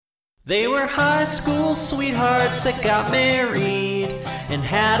They were high school sweethearts that got married and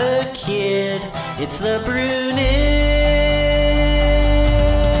had a kid. It's the Brunigs.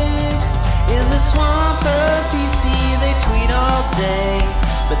 In the swamp of DC, they tweet all day,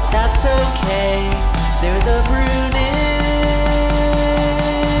 but that's okay. They're the Brunigs.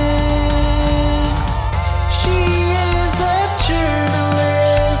 She is a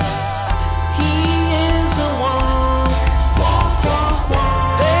journalist. He is a wonk. Wonk, wonk,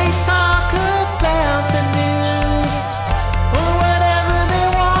 wonk. They talk about the news or whatever they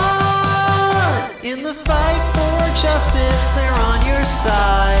want. In the fight for justice, they're on your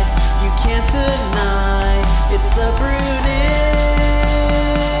side. You can't deny it's the Brunigs.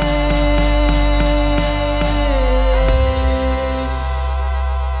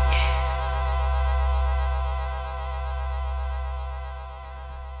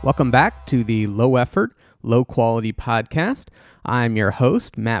 Welcome back to the Low Effort, Low Quality podcast. I'm your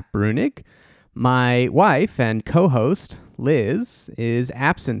host, Matt Brunig. My wife and co-host, Liz, is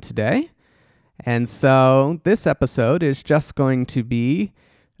absent today. And so this episode is just going to be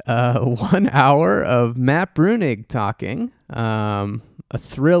 1 hour of Matt Brunig talking. A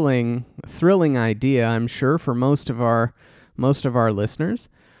thrilling idea, I'm sure, for most of our listeners.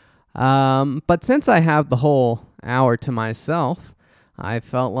 But since I have the whole hour to myself, I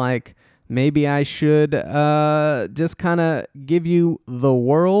felt like maybe I should just kind of give you the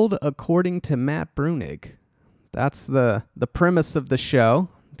world according to Matt Brunig. That's the premise of the show.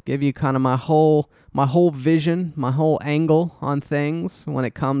 To give you kind of my whole vision, my whole angle on things when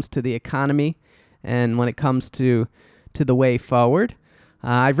it comes to the economy and when it comes to the way forward.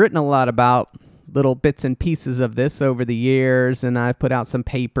 I've written a lot about little bits and pieces of this over the years, and I've put out some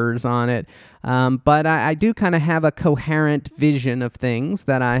papers on it. But I do kind of have a coherent vision of things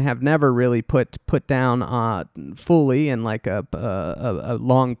that I have never really put down fully in like a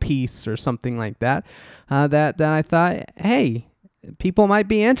long piece or something like that. That I thought, hey, people might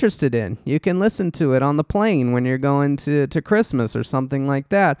be interested in. You can listen to it on the plane when you're going to Christmas or something like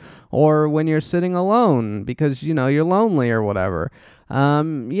that, or when you're sitting alone because you're lonely or whatever.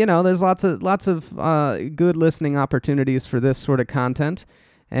 There's lots of good listening opportunities for this sort of content,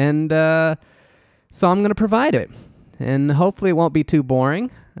 and so I'm going to provide it, and hopefully it won't be too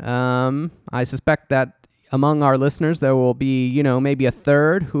boring. I suspect that among our listeners there will be maybe a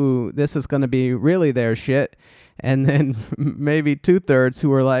third who this is going to be really their shit, and then maybe 2/3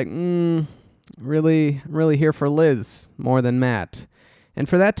 who are like, really here for Liz more than Matt, and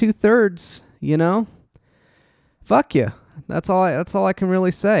for that 2/3, fuck you. That's all I can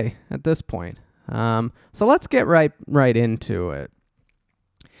really say at this point. So let's get right into it.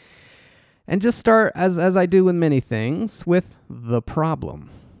 And just start, as I do with many things, with the problem.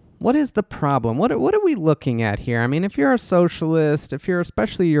 What is the problem? What are we looking at here? I mean, if you're a socialist,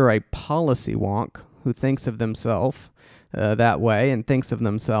 especially you're a policy wonk who thinks of themselves that way and thinks of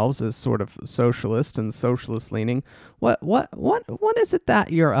themselves as sort of socialist and socialist leaning, what is it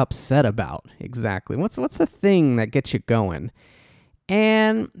that you're upset about exactly? What's the thing that gets you going?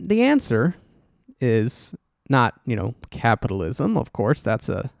 And the answer is not capitalism, of course. That's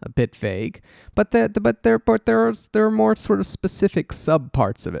a bit vague, but there are more sort of specific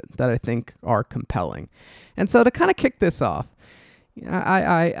subparts of it that I think are compelling. And so to kind of kick this off,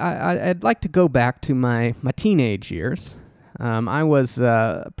 I'd like to go back to my teenage years. I was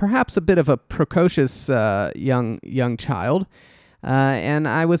perhaps a bit of a precocious young child, and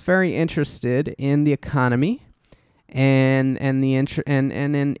I was very interested in the economy and in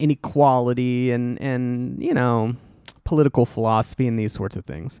inequality and political philosophy and these sorts of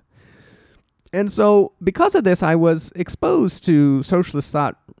things. And so because of this, I was exposed to socialist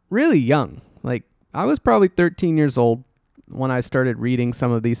thought really young. Like I was probably 13 years old when I started reading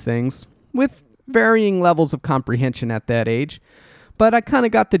some of these things with varying levels of comprehension at that age, but I kind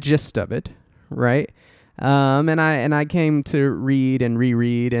of got the gist of it, right? And I came to read and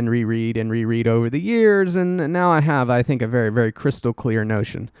reread and reread and reread over the years, and now I have, I think, a very, very crystal clear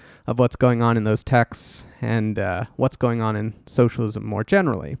notion of what's going on in those texts and what's going on in socialism more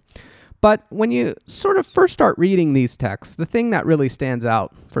generally. But when you sort of first start reading these texts, the thing that really stands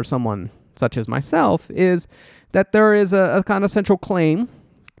out for someone such as myself is that there is a kind of central claim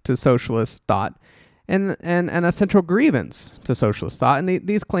to socialist thought and a central grievance to socialist thought. And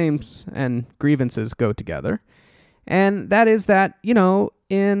these claims and grievances go together. And that is that,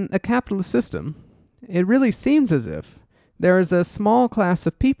 in a capitalist system, it really seems as if there is a small class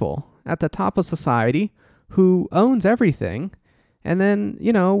of people at the top of society who owns everything. And then,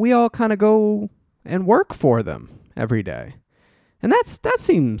 we all kind of go and work for them every day. And that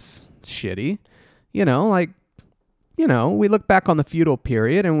seems shitty, we look back on the feudal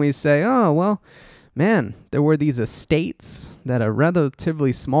period and we say, oh, well, man, there were these estates that a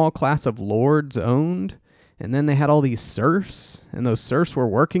relatively small class of lords owned, and then they had all these serfs, and those serfs were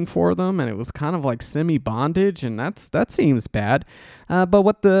working for them, and it was kind of like semi-bondage, and that seems bad. But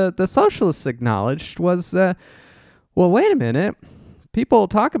what the socialists acknowledged was, well, wait a minute. People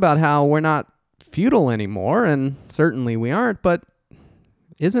talk about how we're not feudal anymore, and certainly we aren't, but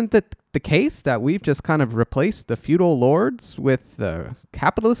isn't it the case that we've just kind of replaced the feudal lords with the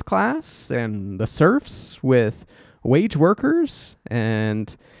capitalist class and the serfs with wage workers?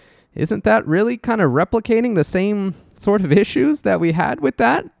 And isn't that really kind of replicating the same sort of issues that we had with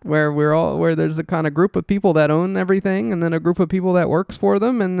that, where there's a kind of group of people that own everything, and then a group of people that works for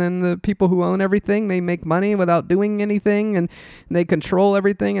them, and then the people who own everything, they make money without doing anything, and they control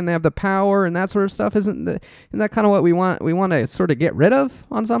everything, and they have the power and that sort of stuff? Isn't that kind of what we want to sort of get rid of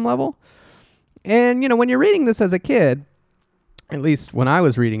on some level? And when you're reading this as a kid, at least when I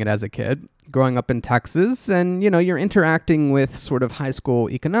was reading it as a kid, growing up in Texas, and you're interacting with sort of high school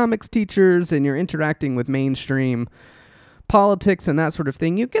economics teachers, and you're interacting with mainstream politics and that sort of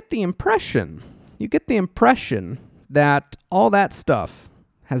thing, you get the impression that all that stuff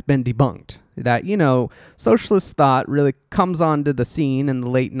has been debunked. That, socialist thought really comes onto the scene in the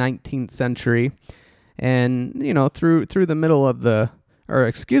late 19th century, and through the middle of the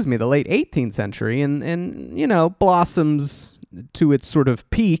late 18th century, and blossoms to its sort of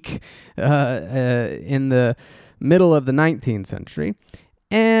peak in the middle of the 19th century.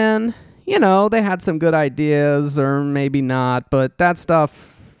 And, they had some good ideas, or maybe not, but that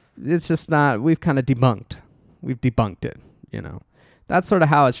stuff, it's just not, we've kind of debunked. We've debunked it, That's sort of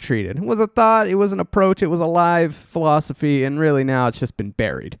how it's treated. It was a thought, it was an approach, it was a live philosophy, and really now it's just been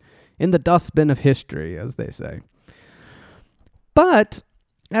buried in the dustbin of history, as they say. But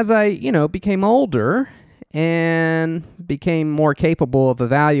as I, became older and became more capable of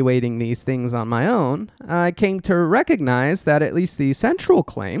evaluating these things on my own, I came to recognize that at least the central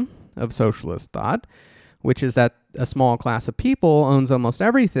claim of socialist thought, which is that a small class of people owns almost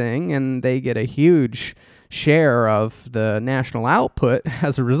everything and they get a huge share of the national output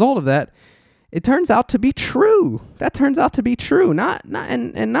as a result of that, it turns out to be true. That turns out to be true.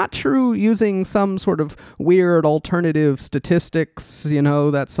 Not true using some sort of weird alternative statistics,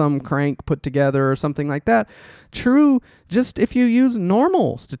 that some crank put together or something like that. True just if you use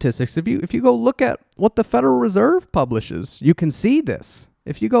normal statistics. If you go look at what the Federal Reserve publishes, you can see this.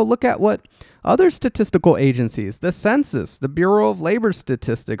 If you go look at what other statistical agencies, the Census, the Bureau of Labor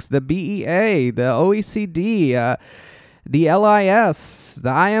Statistics, the BEA, the OECD, the LIS, the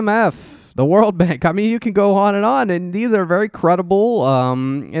IMF, the World Bank. I mean, you can go on, and these are very credible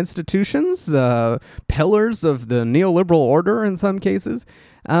institutions, pillars of the neoliberal order in some cases,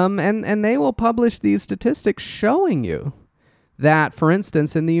 and they will publish these statistics showing you that, for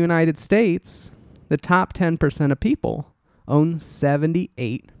instance, in the United States, the top 10% of people own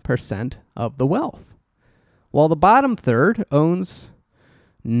 78% of the wealth, while the bottom third owns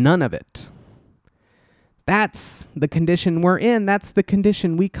none of it. That's the condition we're in. That's the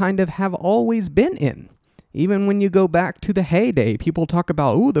condition we kind of have always been in. Even when you go back to the heyday, people talk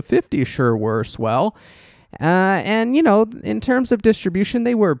about, the 50s sure were swell. And, in terms of distribution,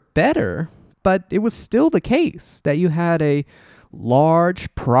 they were better, but it was still the case that you had a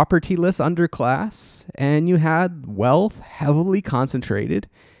large propertyless underclass, and you had wealth heavily concentrated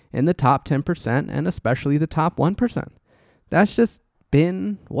in the top 10% and especially the top 1%. That's just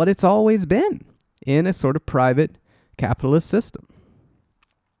been what it's always been in a sort of private capitalist system.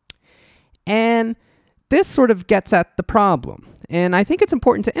 And this sort of gets at the problem. And I think it's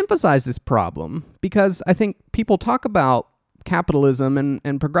important to emphasize this problem because I think people talk about capitalism,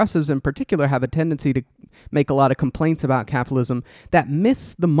 and progressives in particular have a tendency to make a lot of complaints about capitalism that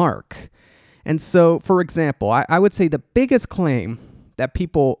miss the mark. And so, for example, I would say the biggest claim that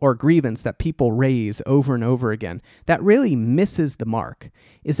people, or grievance that people raise over and over again, that really misses the mark,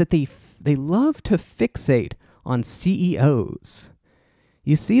 is that they love to fixate on CEOs.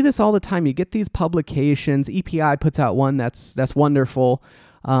 You see this all the time. You get these publications. EPI puts out one that's wonderful,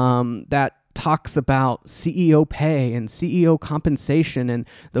 that talks about CEO pay and CEO compensation and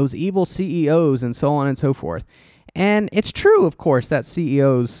those evil CEOs and so on and so forth. And it's true, of course, that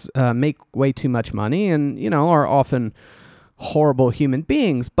CEOs make way too much money and, are often horrible human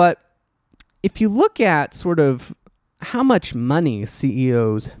beings. But if you look at sort of how much money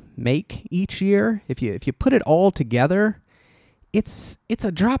CEOs make each year, if you put it all together, it's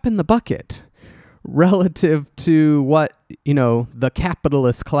a drop in the bucket relative to what, the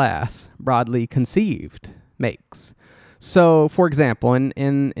capitalist class, broadly conceived, makes. So, for example,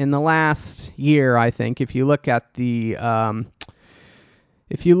 in the last year, I think if you look at the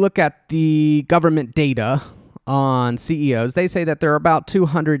government data on CEOs, they say that there are about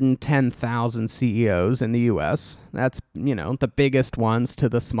 210,000 CEOs in the U.S. That's, the biggest ones to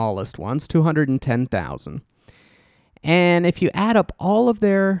the smallest ones, 210,000. And if you add up all of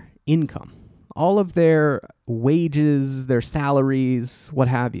their income, all of their wages, their salaries, what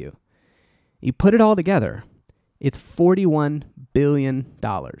have you, you put it all together, it's $41 billion.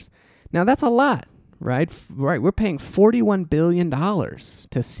 Now, that's a lot, right? We're paying $41 billion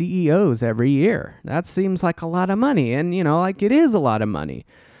to CEOs every year. That seems like a lot of money. And, it is a lot of money.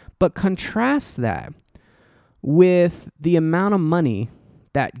 But contrast that with the amount of money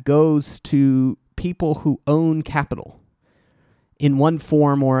that goes to people who own capital in one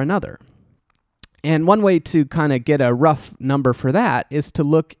form or another. And one way to kind of get a rough number for that is to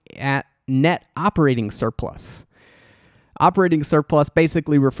look at net operating surplus. Operating surplus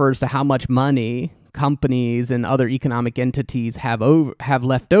basically refers to how much money companies and other economic entities have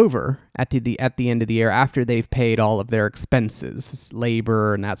left over at the end of the year after they've paid all of their expenses,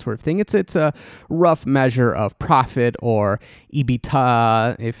 labor and that sort of thing. It's a rough measure of profit, or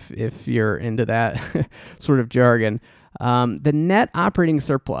EBITDA if you're into that sort of jargon. The net operating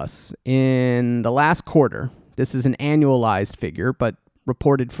surplus in the last quarter, this is an annualized figure, but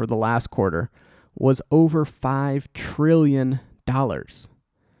reported for the last quarter, was over $5 trillion.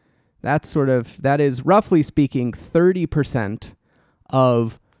 That is roughly speaking 30%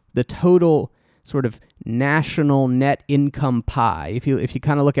 of the total sort of national net income pie. If you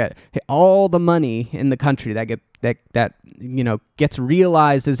kind of look at all the money in the country that gets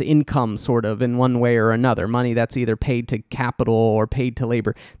realized as income sort of in one way or another, money that's either paid to capital or paid to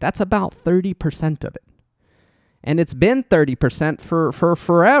labor, that's about 30% of it. And it's been 30% for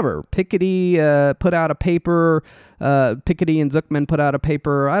forever. Piketty put out a paper, Piketty and Zuckman put out a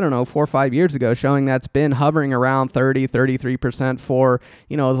paper, 4 or 5 years ago, showing that's been hovering around 33% for,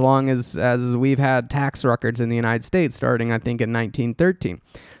 as long as we've had tax records in the United States, starting, I think, in 1913.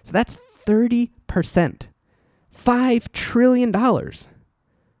 So that's 30%. $5 trillion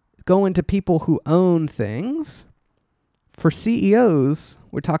going to people who own things. For CEOs,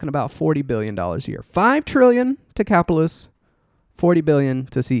 we're talking about $40 billion a year. $5 trillion to capitalists, $40 billion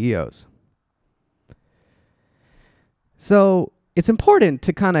to CEOs. So it's important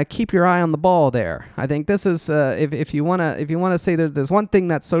to kind of keep your eye on the ball there. I think this is if you want to say that there's one thing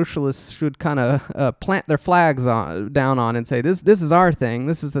that socialists should kind of plant their flags down on and say this is our thing.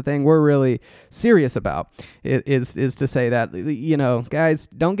 This is the thing we're really serious about. Is to say that guys,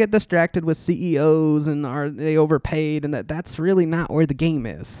 don't get distracted with CEOs and are they overpaid, and that's really not where the game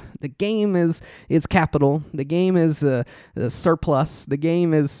is. The game is capital. The game is surplus. The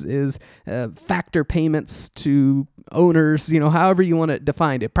game is factor payments to owners, however you want to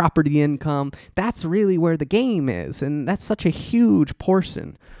define it, property income. That's really where the game is. And that's such a huge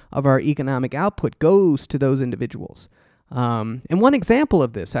portion of our economic output goes to those individuals. And one example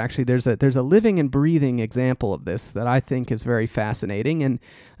of this, actually, there's a living and breathing example of this that I think is very fascinating, and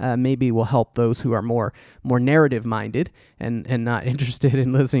maybe will help those who are more narrative minded and not interested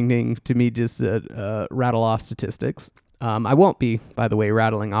in listening to me just rattle off statistics. I won't be, by the way,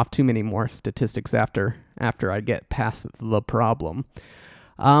 rattling off too many more statistics after I get past the problem.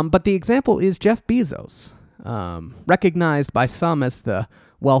 But the example is Jeff Bezos, recognized by some as the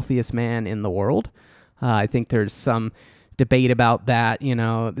wealthiest man in the world. I think there's some debate about that.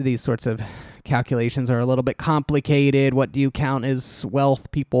 These sorts of calculations are a little bit complicated. What do you count as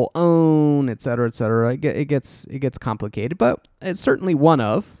wealth people own, et cetera, et cetera. It gets complicated, but it's certainly one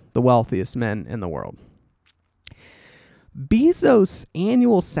of the wealthiest men in the world. Bezos'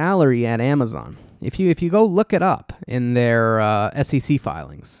 annual salary at Amazon, if you go look it up in their SEC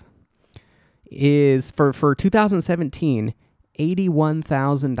filings, is for 2017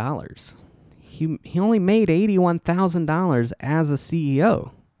 $81,000. He only made $81,000 as a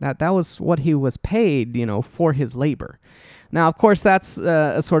CEO. That was what he was paid, for his labor. Now, of course, that's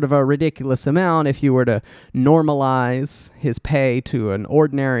a sort of a ridiculous amount. If you were to normalize his pay to an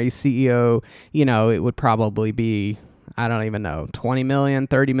ordinary CEO, it would probably be, I don't even know, 20 million,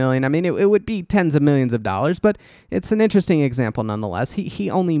 30 million. I mean, it would be tens of millions of dollars, but it's an interesting example nonetheless.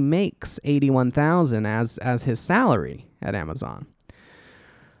 He only makes $81,000 as his salary at Amazon.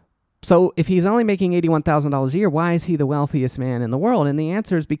 So if he's only making $81,000 a year, why is he the wealthiest man in the world? And the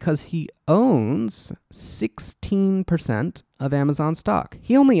answer is because he owns 16% of Amazon stock.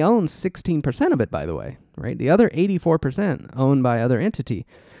 He only owns 16% of it, by the way, right? The other 84% owned by other entity.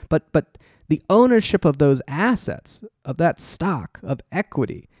 But the ownership of those assets, of that stock, of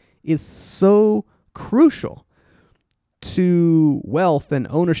equity, is so crucial to wealth and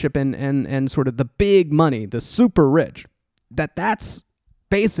ownership and sort of the big money, the super rich, that's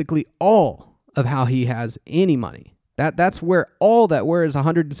basically all of how he has any money. That's where all that, whereas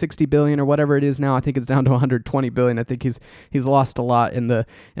 160 billion or whatever it is now, I think it's down to 120 billion. I think he's lost a lot in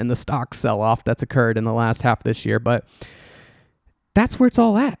the stock sell-off that's occurred in the last half of this year, but that's where it's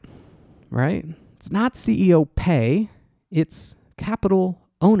all at, right? It's not CEO pay, it's capital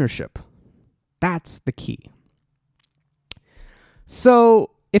ownership. That's the key.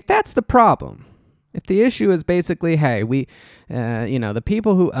 So if that's the problem, if the issue is basically, hey, the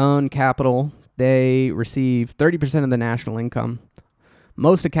people who own capital, they receive 30% of the national income.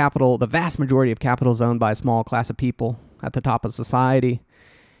 Most of capital, the vast majority of capital is owned by a small class of people at the top of society.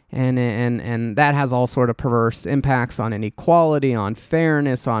 And that has all sort of perverse impacts on inequality, on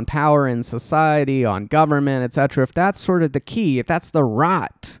fairness, on power in society, on government, etc. If that's sort of the key, if that's the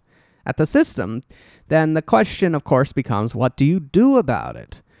rot at the system, then the question, of course, becomes, what do you do about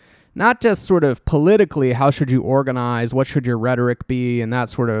it? Not just sort of politically, how should you organize, what should your rhetoric be, and that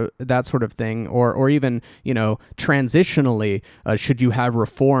sort of thing, or even, transitionally, should you have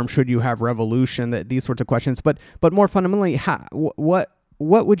reform, should you have revolution, these sorts of questions. But more fundamentally, what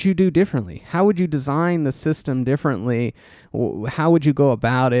would you do differently? How would you design the system differently? How would you go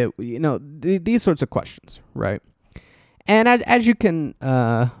about it? These sorts of questions, right? And as you can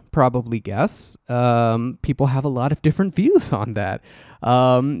probably guess, people have a lot of different views on that.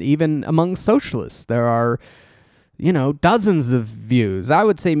 Even among socialists, there are, dozens of views. I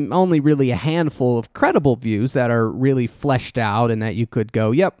would say only really a handful of credible views that are really fleshed out and that you could go,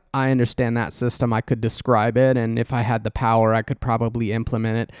 yep, I understand that system. I could describe it. And if I had the power, I could probably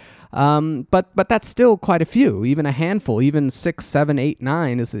implement it. But that's still quite a few, even a handful, even 6, 7, 8,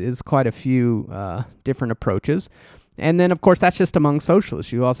 9 is quite a few different approaches. And then, of course, that's just among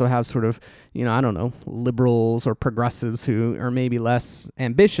socialists. You also have sort of, liberals or progressives who are maybe less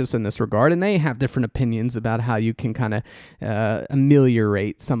ambitious in this regard, and they have different opinions about how you can kind of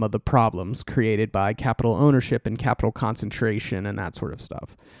ameliorate some of the problems created by capital ownership and capital concentration and that sort of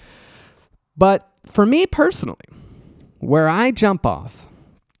stuff. But for me personally, where I jump off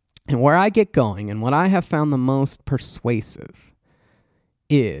and where I get going and what I have found the most persuasive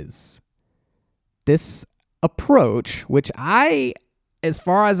is this approach, which I, as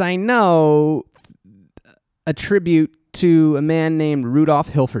far as I know, attribute to a man named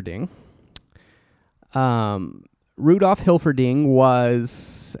Rudolf Hilferding. Rudolf Hilferding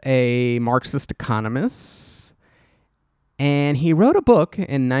was a Marxist economist, and he wrote a book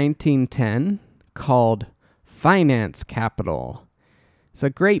in 1910 called Finance Capital. It's a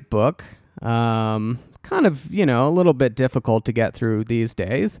great book, kind of, a little bit difficult to get through these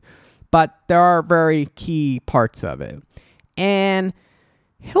days, but there are very key parts of it. And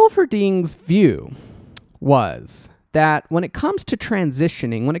Hilferding's view was that when it comes to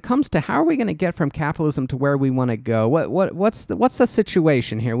transitioning, when it comes to how are we going to get from capitalism to where we want to go, what's the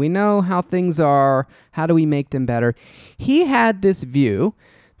situation here? We know how things are. How do we make them better? He had this view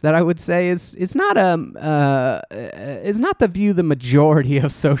that I would say is not the view the majority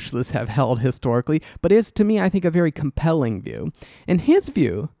of socialists have held historically, but is, to me, I think, a very compelling view. And his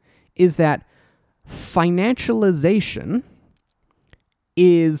view is that financialization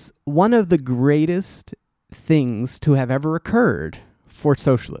is one of the greatest things to have ever occurred for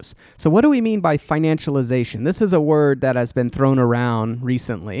socialists. So what do we mean by financialization? This is a word that has been thrown around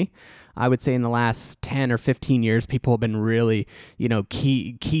recently. I would say in the last 10 or 15 years, people have been really,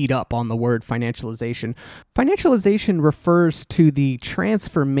 keyed up on the word financialization. Financialization refers to the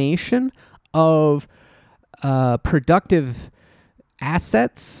transformation of productive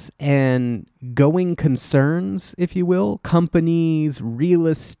assets and going concerns, if you will, companies, real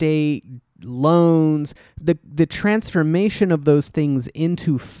estate, loans, the transformation of those things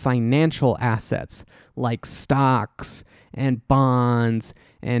into financial assets like stocks and bonds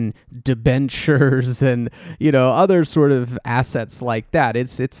and debentures and other sort of assets like that.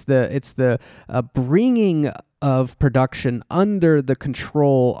 It's the bringing of production under the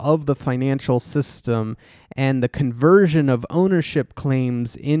control of the financial system and the conversion of ownership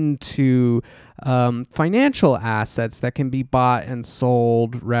claims into financial assets that can be bought and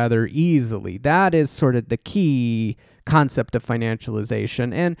sold rather easily. That is sort of the key concept of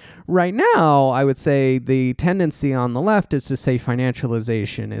financialization. And right now, I would say the tendency on the left is to say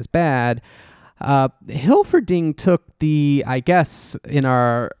financialization is bad. Hilferding took the, I guess, in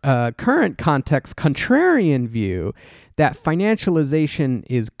our current context, contrarian view that financialization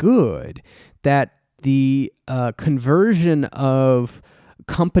is good, that the conversion of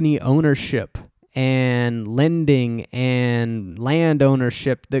company ownership and lending and land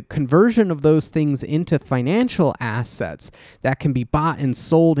ownership, the conversion of those things into financial assets that can be bought and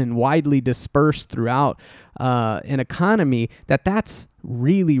sold and widely dispersed throughout an economy, that's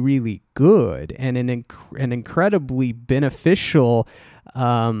really, really good and an incredibly beneficial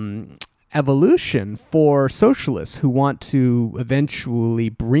evolution for socialists who want to eventually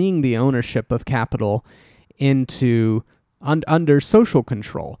bring the ownership of capital into under social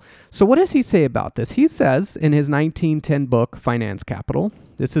control. So what does he say about this? He says in his 1910 book, Finance Capital,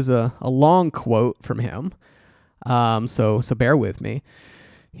 this is a long quote from him, so bear with me.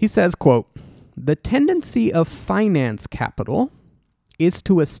 He says, quote, "The tendency of finance capital is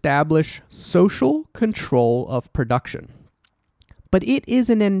to establish social control of production. But it is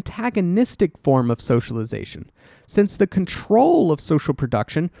an antagonistic form of socialization, since the control of social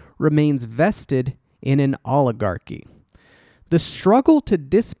production remains vested in an oligarchy. The struggle to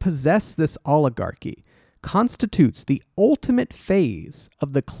dispossess this oligarchy constitutes the ultimate phase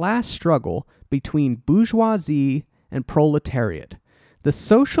of the class struggle between bourgeoisie and proletariat. The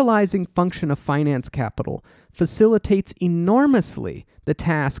socializing function of finance capital facilitates enormously the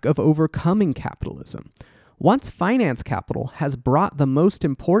task of overcoming capitalism. Once finance capital has brought the most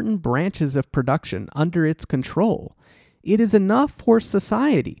important branches of production under its control, it is enough for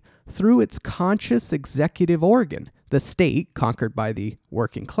society, through its conscious executive organ, the state, conquered by the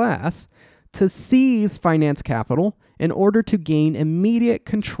working class, to seize finance capital in order to gain immediate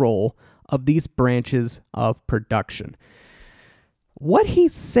control of these branches of production." What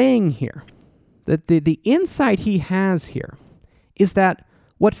he's saying here, that the insight he has here, is that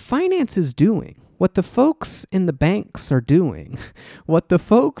what finance is doing, what the folks in the banks are doing, what the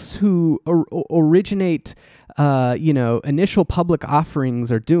folks who originate, initial public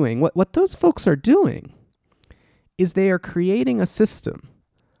offerings are doing, what those folks are doing is they are creating a system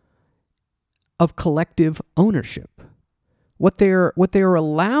of collective ownership. What they're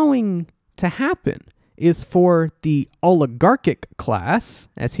allowing to happen is for the oligarchic class,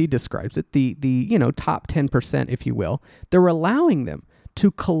 as he describes it, the top 10%, if you will, they're allowing them to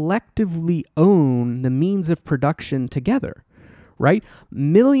collectively own the means of production together, right?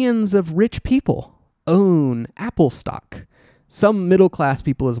 Millions of rich people own Apple stock. Some middle-class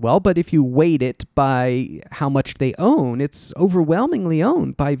people as well, but if you weight it by how much they own, it's overwhelmingly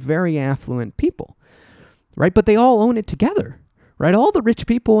owned by very affluent people, right? But they all own it together, right? All the rich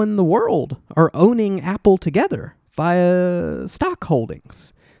people in the world are owning Apple together via stock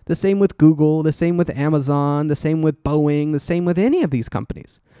holdings. The same with Google, the same with Amazon, the same with Boeing, the same with any of these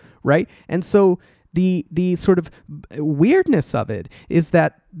companies, right? And so the sort of weirdness of it is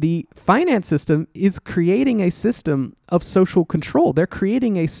that the finance system is creating a system of social control. They're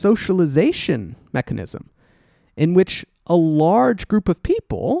creating a socialization mechanism in which a large group of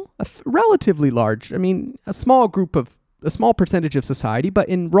people, relatively large, a small percentage of society, but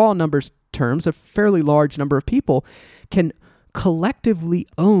in raw numbers terms, a fairly large number of people can collectively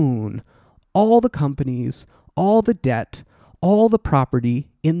own all the companies, all the debt, all the property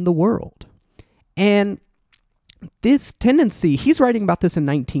in the world. And this tendency, he's writing about this in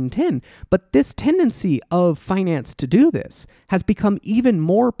 1910, but this tendency of finance to do this has become even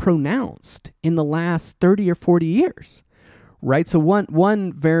more pronounced in the last 30 or 40 years, right? So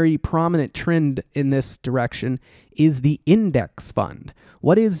one very prominent trend in this direction is the index fund.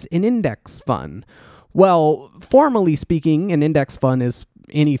 What is an index fund? Well, formally speaking, an index fund is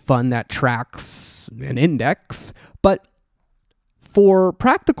any fund that tracks an index, but for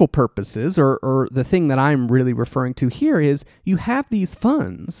practical purposes, or the thing that I'm really referring to here is you have these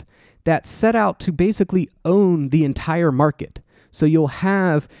funds that set out to basically own the entire market. So you'll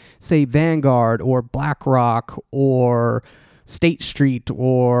have, say, Vanguard or BlackRock or State Street,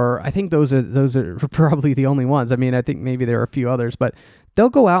 or I think those are probably the only ones. I think maybe there are a few others, but they'll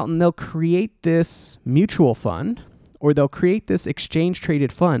go out and they'll create this mutual fund, or they'll create this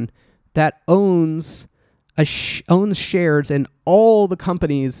exchange-traded fund that owns shares in all the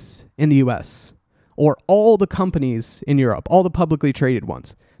companies in the US or all the companies in Europe, all the publicly traded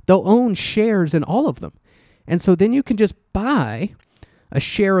ones. They'll own shares in all of them. And so then you can just buy a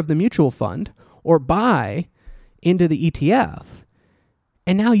share of the mutual fund or buy into the ETF.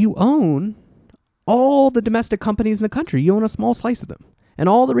 And now you own all the domestic companies in the country. You own a small slice of them. And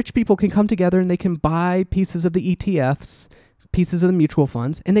all the rich people can come together and they can buy pieces of the ETFs, pieces of the mutual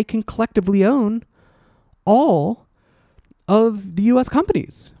funds, and they can collectively own all of the U.S.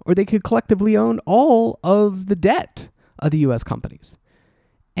 companies, or they could collectively own all of the debt of the U.S. companies.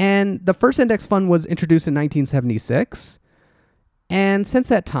 And the first index fund was introduced in 1976. And since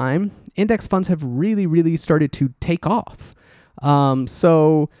that time, index funds have really, really started to take off.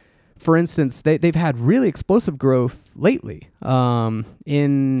 So for instance, they've had really explosive growth lately.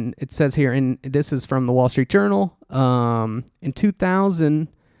 It says here, this is from the Wall Street Journal, in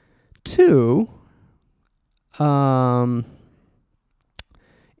 2002,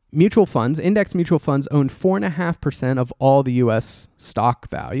 mutual funds, index mutual funds owned 4.5% of all the U.S. stock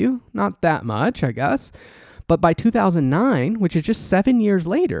value. Not that much, I guess. But by 2009, which is just 7 years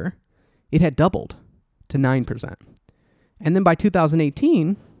later, it had doubled to 9%. And then by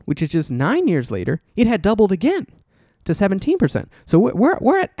 2018, which is just 9 years later, it had doubled again to 17%. So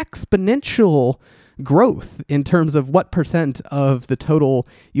we're at exponential growth in terms of what percent of the total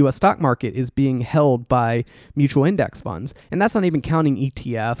U.S. stock market is being held by mutual index funds. And that's not even counting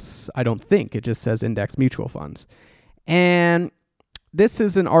ETFs, I don't think. It just says index mutual funds. And this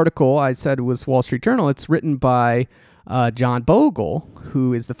is an article I said was Wall Street Journal. It's written by John Bogle,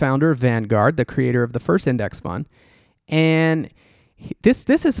 who is the founder of Vanguard, the creator of the first index fund. And this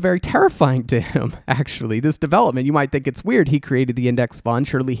is very terrifying to him, actually, this development. You might think it's weird. He created the index fund.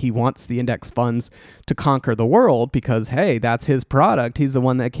 Surely he wants the index funds to conquer the world because, hey, that's his product. He's the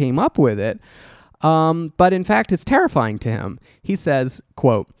one that came up with it. But in fact, it's terrifying to him. He says,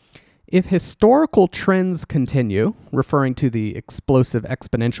 quote, "If historical trends continue," referring to the explosive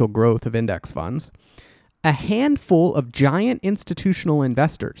exponential growth of index funds, "a handful of giant institutional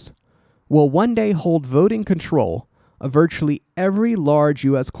investors will one day hold voting control of virtually every large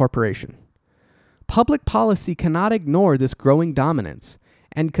U.S. corporation. Public policy cannot ignore this growing dominance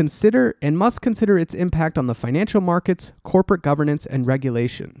and must consider its impact on the financial markets, corporate governance, and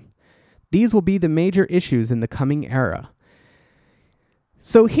regulation. These will be the major issues in the coming era."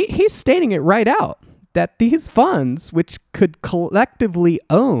 So he's stating it right out, that these funds, which could collectively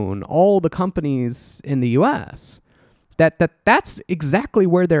own all the companies in the U.S., that's exactly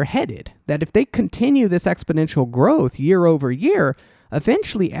where they're headed. That if they continue this exponential growth year over year,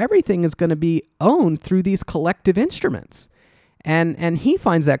 eventually everything is going to be owned through these collective instruments. And he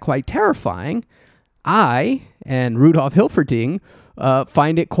finds that quite terrifying. I and Rudolf Hilferding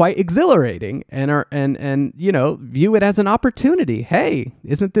find it quite exhilarating and view it as an opportunity. Hey,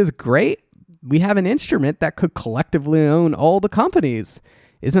 isn't this great? We have an instrument that could collectively own all the companies.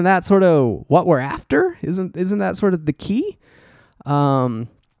 Isn't that sort of what we're after? Isn't that sort of the key?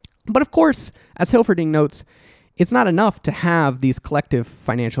 But of course, as Hilferding notes, it's not enough to have these collective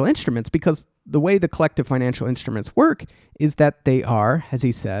financial instruments, because the way the collective financial instruments work is that they are, as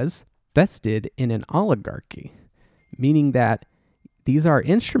he says, vested in an oligarchy, meaning that these are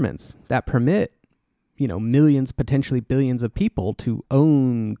instruments that permit, millions, potentially billions of people to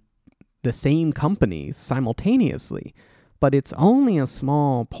own the same companies simultaneously. But it's only a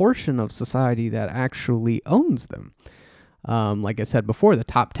small portion of society that actually owns them. Like I said before, the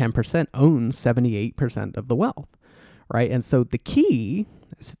top 10% owns 78% of the wealth, right? And so the key,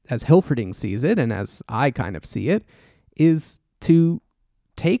 as Hilferding sees it, and as I kind of see it, is to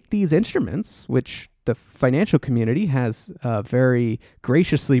take these instruments, which the financial community has very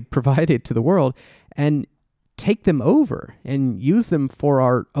graciously provided to the world, and take them over and use them for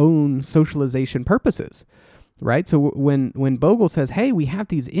our own socialization purposes. Right? So when Bogle says, hey, we have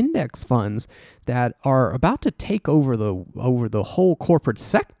these index funds that are about to take over the whole corporate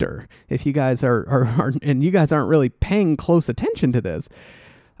sector, if you guys are and you guys aren't really paying close attention to this,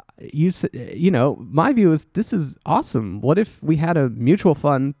 my view is this is awesome. What if we had a mutual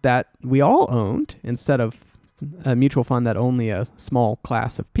fund that we all owned instead of a mutual fund that only a small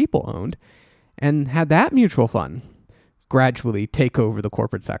class of people owned, and had that mutual fund gradually take over the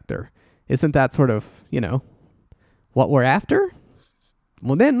corporate sector? Isn't that sort of, what we're after?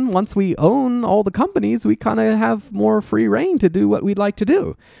 Well, then once we own all the companies, we kind of have more free reign to do what we'd like to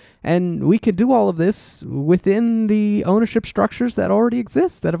do. And we could do all of this within the ownership structures that already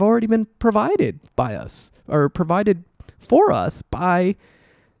exist, that have already been provided by us, or provided for us by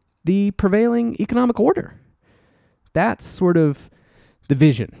the prevailing economic order. That's sort of the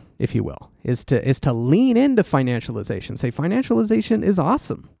vision, if you will, is to lean into financialization. Say financialization is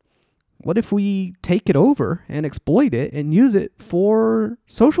awesome. What if we take it over and exploit it and use it for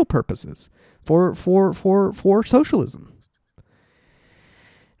social purposes, for socialism?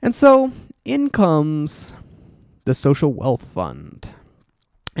 And so in comes the Social Wealth Fund.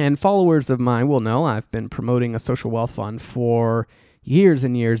 And followers of mine will know I've been promoting a social wealth fund for years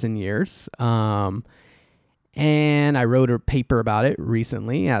and years and years. And I wrote a paper about it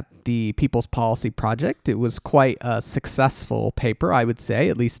recently at the People's Policy Project. It was quite a successful paper, I would say,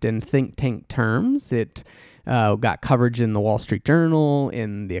 at least in think tank terms. It got coverage in the Wall Street Journal,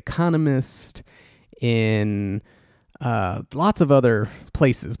 in The Economist, in lots of other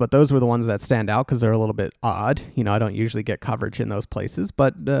places, but those were the ones that stand out because they're a little bit odd. I don't usually get coverage in those places,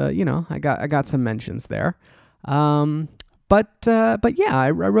 but I got some mentions there. But yeah, I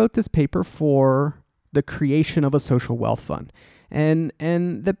wrote this paper for the creation of a social wealth fund. And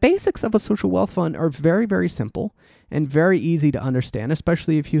the basics of a social wealth fund are very, very simple and very easy to understand,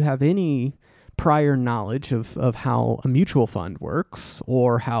 especially if you have any prior knowledge of how a mutual fund works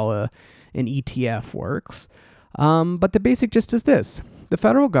or how an ETF works. But the basic gist is this. The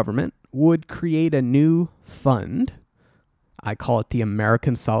federal government would create a new fund. I call it the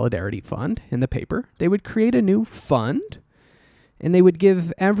American Solidarity Fund in the paper. They would create a new fund, and they would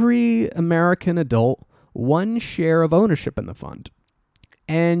give every American adult one share of ownership in the fund.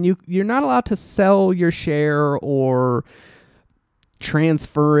 And you're not allowed to sell your share or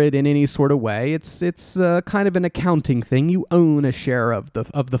transfer it in any sort of way. It's kind of an accounting thing. You own a share of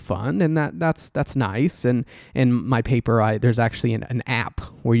the fund, and that's nice. And in my paper, there's actually an app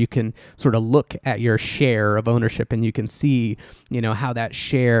where you can sort of look at your share of ownership, and you can see how that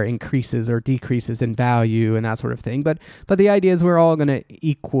share increases or decreases in value and that sort of thing. But the idea is we're all going to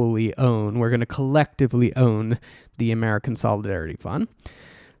equally own. We're going to collectively own the American Solidarity Fund.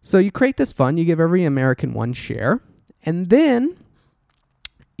 So you create this fund. You give every American one share, and then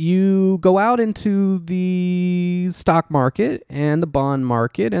you go out into the stock market and the bond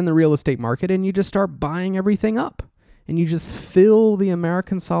market and the real estate market, and you just start buying everything up. And you just fill the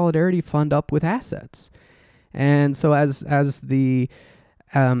American Solidarity Fund up with assets. And so as the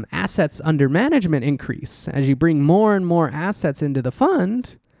assets under management increase, as you bring more and more assets into the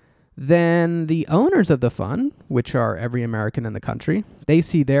fund, then the owners of the fund, which are every American in the country, they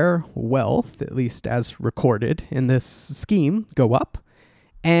see their wealth, at least as recorded in this scheme, go up.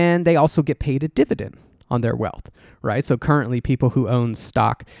 And they also get paid a dividend on their wealth, right? So currently people who own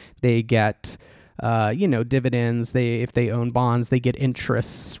stock, they get, dividends. If they own bonds, they get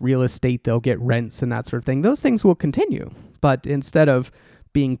interests. Real estate, they'll get rents and that sort of thing. Those things will continue. But instead of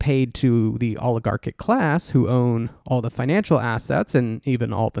being paid to the oligarchic class who own all the financial assets and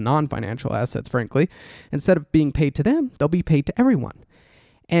even all the non-financial assets, frankly, instead of being paid to them, they'll be paid to everyone.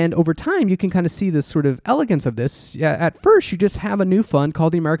 And over time, you can kind of see this sort of elegance of this. At first, you just have a new fund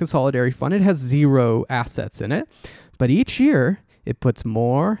called the American Solidarity Fund. It has 0 assets in it. But each year, it puts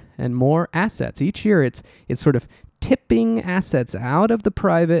more and more assets. Each year, it's sort of tipping assets out of the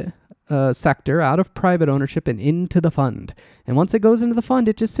private sector, out of private ownership and into the fund. And once it goes into the fund,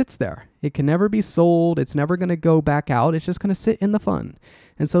 it just sits there. It can never be sold. It's never going to go back out. It's just going to sit in the fund.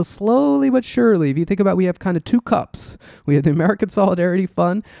 And so slowly but surely, if you think about, we have kind of 2 cups. We have the American Solidarity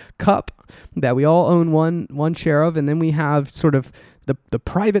Fund cup that we all own one share of, and then we have sort of the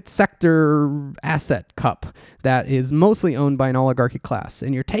private sector asset cup that is mostly owned by an oligarchy class.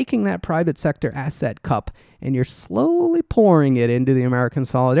 And you're taking that private sector asset cup and you're slowly pouring it into the American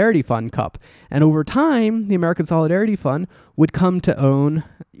Solidarity Fund cup. And over time, the American Solidarity Fund would come to own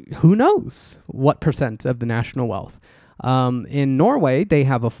who knows what % of the national wealth. In Norway, they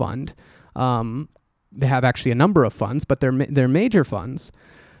have a fund. They have actually a number of funds, but they're major funds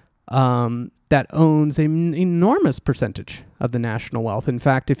that owns an enormous percentage of the national wealth. In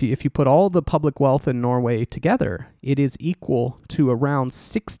fact, if you put all the public wealth in Norway together, it is equal to around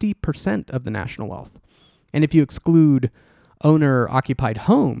 60% of the national wealth. And if you exclude owner-occupied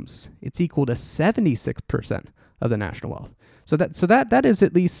homes, it's equal to 76% of the national wealth. So that is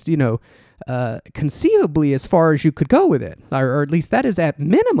at least, conceivably as far as you could go with it, or at least that is at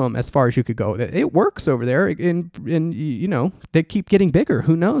minimum as far as you could go with it. It works over there, and they keep getting bigger.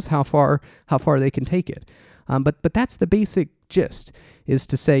 Who knows how far they can take it? But that's the basic gist, is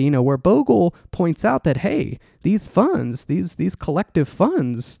to say, where Bogle points out that, hey, these funds, these collective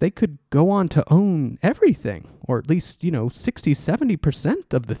funds, they could go on to own everything, or at least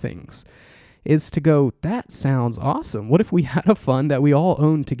 60-70% of the things. Is to go, that sounds awesome. What if we had a fund that we all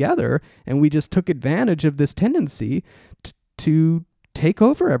owned together and we just took advantage of this tendency to take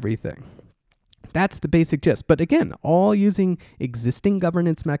over everything? That's the basic gist. But again, all using existing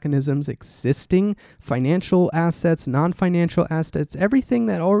governance mechanisms, existing financial assets, non-financial assets, everything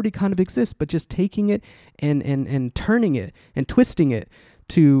that already kind of exists, but just taking it and turning it and twisting it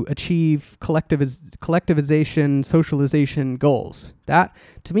to achieve collectivization, socialization goals. That,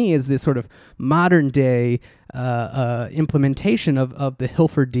 to me, is this sort of modern day implementation of the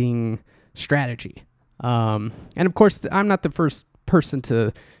Hilferding strategy. And of course, I'm not the first person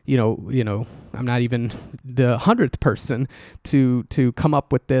to, I'm not even the 100th person to come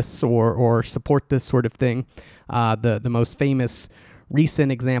up with this or support this sort of thing. The most famous recent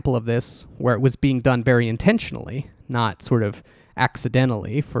example of this, where it was being done very intentionally, not sort of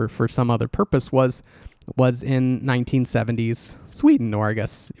accidentally for some other purpose, was was in 1970s Sweden, or I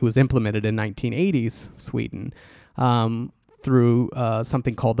guess it was implemented in 1980s Sweden, through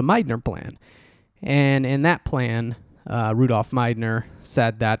something called the Meidner Plan. And in that plan, Rudolf Meidner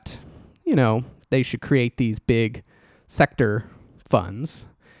said that, they should create these big sector funds,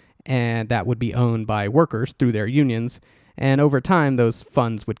 and that would be owned by workers through their unions. And over time, those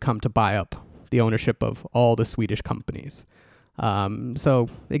funds would come to buy up the ownership of all the Swedish companies. So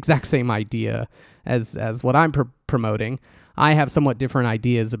exact same idea as what I'm promoting. I have somewhat different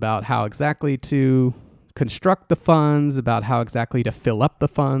ideas about how exactly to construct the funds, about how exactly to fill up the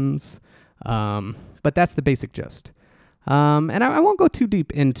funds. But that's the basic gist. And I won't go too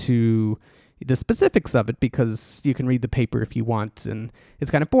deep into the specifics of it because you can read the paper if you want, and it's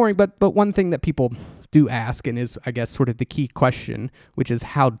kind of boring. But one thing that people do ask, and is, I guess, sort of the key question, which is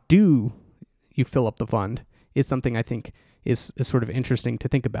how do you fill up the fund, is something I think is sort of interesting to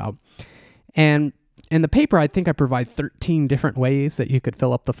think about. And in the paper, I think I provide 13 different ways that you could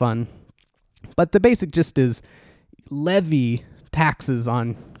fill up the fund. But the basic gist is levy taxes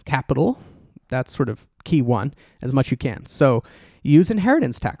on capital. That's sort of key one, as much you can. So use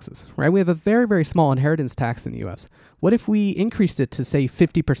inheritance taxes, right? We have a very, very small inheritance tax in the U.S. What if we increased it to, say,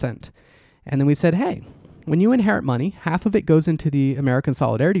 50%? And then we said, hey, when you inherit money, half of it goes into the American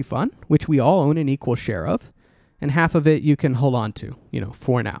Solidarity Fund, which we all own an equal share of, and half of it you can hold on to,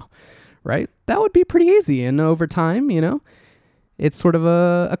 for now, right? That would be pretty easy. And over time, it's sort of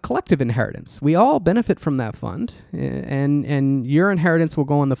a collective inheritance. We all benefit from that fund, and your inheritance will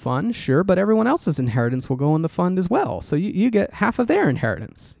go in the fund, sure, but everyone else's inheritance will go in the fund as well. So you get half of their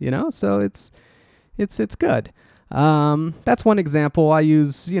inheritance, so it's good. That's one example. I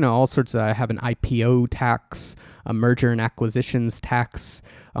use, all sorts of, I have an IPO tax, a merger and acquisitions tax,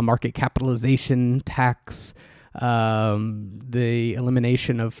 a market capitalization tax, the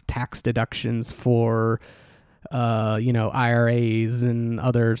elimination of tax deductions for IRAs and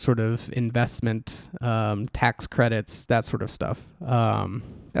other sort of investment tax credits, that sort of stuff.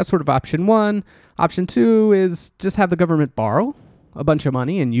 That's sort of option one. Option two is just have the government borrow a bunch of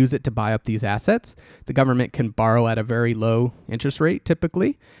money and use it to buy up these assets. The government can borrow at a very low interest rate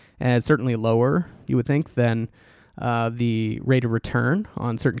typically, and certainly lower, you would think, than the rate of return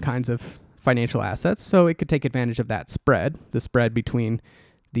on certain kinds of financial assets. So it could take advantage of that spread, the spread between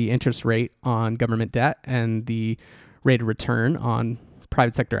the interest rate on government debt and the rate of return on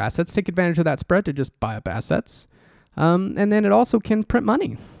private sector assets, take advantage of that spread to just buy up assets. And then it also can print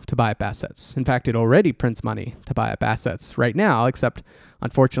money to buy up assets. In fact, it already prints money to buy up assets right now, except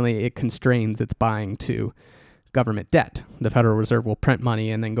unfortunately it constrains its buying to government debt. The Federal Reserve will print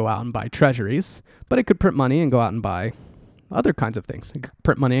money and then go out and buy treasuries, but it could print money and go out and buy other kinds of things. It could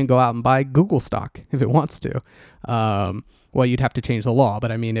print money and go out and buy Google stock if it wants to. Well, you'd have to change the law,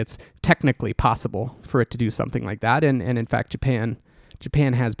 but I mean, it's technically possible for it to do something like that. And in fact, Japan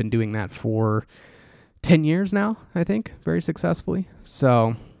has been doing that for 10 years now, I think, very successfully.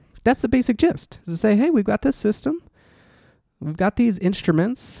 So that's the basic gist, is to say, hey, we've got this system. We've got these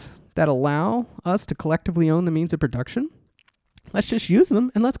instruments that allow us to collectively own the means of production. Let's just use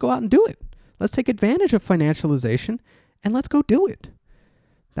them and let's go out and do it. Let's take advantage of financialization and let's go do it.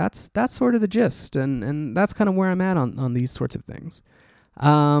 That's sort of the gist, and that's kind of where I'm at on these sorts of things.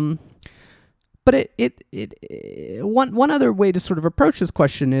 But one other way to sort of approach this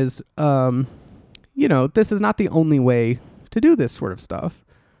question is, this is not the only way to do this sort of stuff.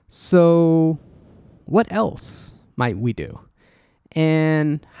 So what else might we do?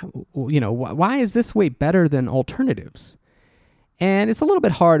 And, why is this way better than alternatives? And it's a little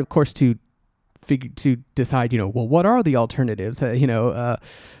bit hard, of course, to decide, what are the alternatives,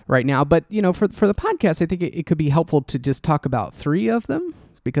 right now. But, for the podcast, I think it could be helpful to just talk about three of them,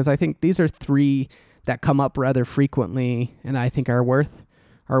 because I think these are three that come up rather frequently and I think are worth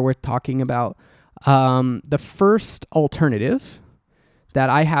talking about. The first alternative that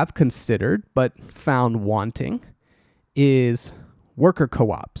I have considered but found wanting is worker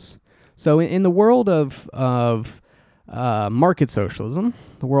co-ops. So in the world of market socialism,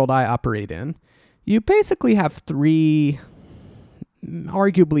 the world I operate in, you basically have three,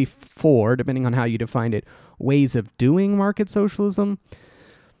 arguably four, depending on how you define it, ways of doing market socialism.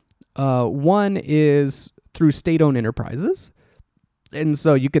 One is through state-owned enterprises. And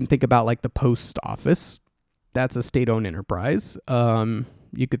so you can think about like the post office. That's a state-owned enterprise.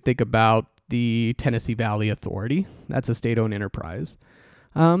 You could think about the Tennessee Valley Authority. That's a state-owned enterprise.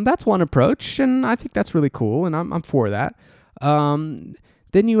 That's one approach, and I think that's really cool, and I'm for that.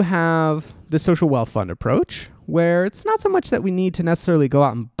 Then you have the social wealth fund approach, where it's not so much that we need to necessarily go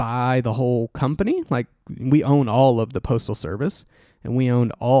out and buy the whole company. Like, we own all of the Postal Service, and we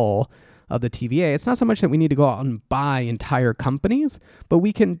own all of the TVA. It's not so much that we need to go out and buy entire companies, but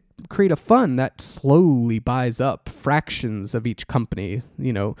we can create a fund that slowly buys up fractions of each company,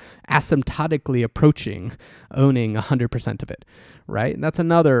 asymptotically approaching owning 100% of it, right? And that's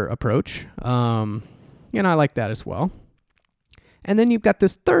another approach. I like that as well. And then you've got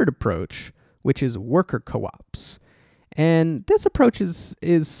this third approach, which is worker co-ops. And this approach is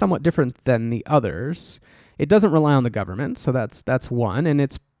somewhat different than the others. It doesn't rely on the government, so that's one, and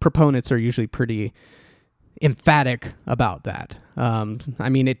its proponents are usually pretty emphatic about that.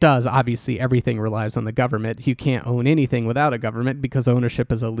 It does. Obviously, everything relies on the government. You can't own anything without a government because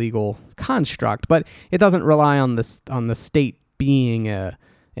ownership is a legal construct, but it doesn't rely on the state being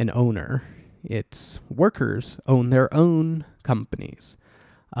an owner. It's workers own their own companies.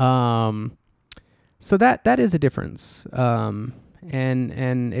 So that is a difference. And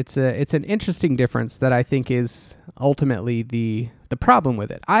it's an interesting difference that I think is ultimately the problem with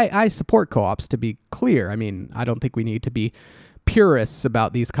it. I support co-ops, to be clear. I don't think we need to be purists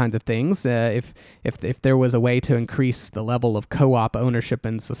about these kinds of things. If there was a way to increase the level of co-op ownership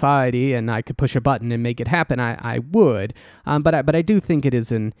in society and I could push a button and make it happen, I would. But I do think it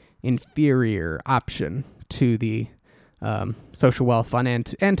is an inferior option to the social wealth fund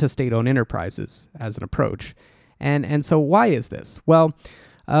and to state-owned enterprises as an approach. And so why is this? Well,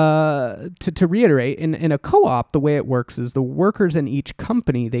 to reiterate, in a co-op, the way it works is the workers in each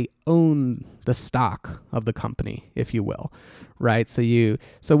company, they own the stock of the company, if you will, right? So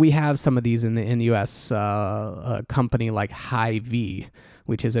we have some of these in the U.S. A company like Hy-Vee,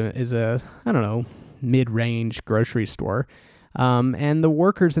 which is a I don't know, mid-range grocery store, and the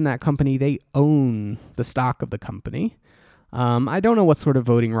workers in that company, they own the stock of the company. I don't know what sort of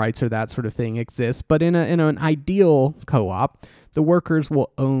voting rights or that sort of thing exists, but in an ideal co-op, the workers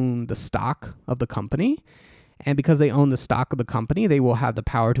will own the stock of the company. And because they own the stock of the company, they will have the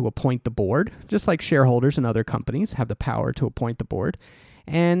power to appoint the board, just like shareholders in other companies have the power to appoint the board.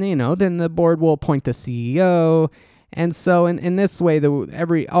 And, then the board will appoint the CEO. And so in this way,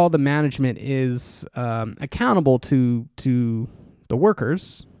 all the management is accountable to the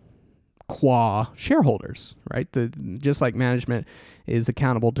workers, qua shareholders, right? Just like management is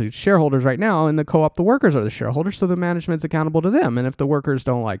accountable to shareholders right now, in the co-op, the workers are the shareholders, so the management's accountable to them. And if the workers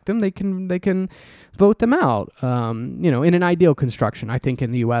don't like them, they can vote them out. In an ideal construction, I think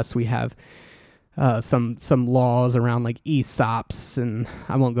in the U.S. we have some laws around like ESOPs, and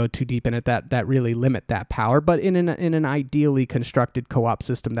I won't go too deep in it, that really limit that power. But in an ideally constructed co-op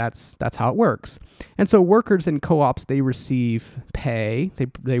system, that's how it works. And so workers in co-ops, they receive pay,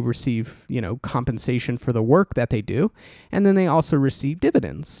 they receive compensation for the work that they do, and then they also receive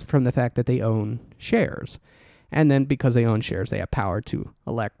dividends from the fact that they own shares. And then because they own shares, they have power to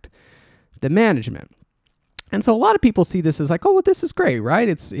elect the management. And so a lot of people see this as like, oh, well, this is great, right?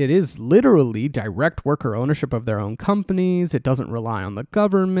 It is literally direct worker ownership of their own companies. It doesn't rely on the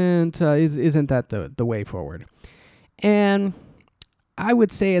government. Isn't that the way forward? And I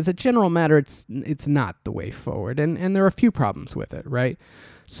would say as a general matter, it's not the way forward. And there are a few problems with it, right?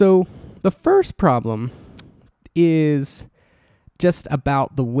 So the first problem is just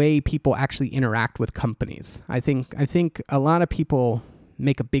about the way people actually interact with companies. I think a lot of people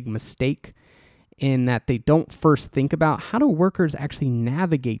make a big mistake in that they don't first think about how do workers actually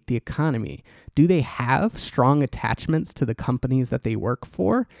navigate the economy. Do they have strong attachments to the companies that they work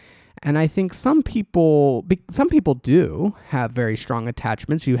for? And I think some people do have very strong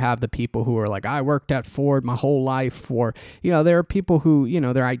attachments. You have the people who are like, I worked at Ford my whole life, or there are people who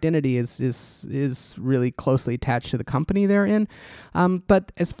their identity is really closely attached to the company they're in.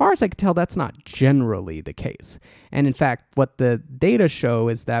 But as far as I can tell, that's not generally the case. And in fact, what the data show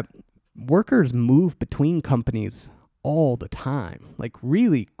is that workers move between companies all the time, like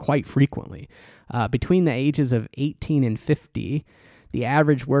really quite frequently. Between the ages of 18 and 50, the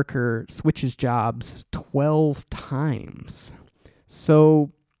average worker switches jobs 12 times.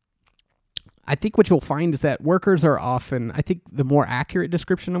 So I think what you'll find is that workers are often, I think the more accurate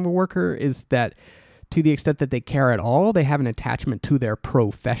description of a worker is that to the extent that they care at all, they have an attachment to their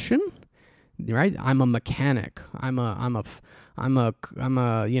profession, right? I'm a mechanic. I'm a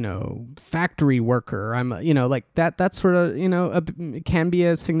factory worker. I'm like that sort of, it can be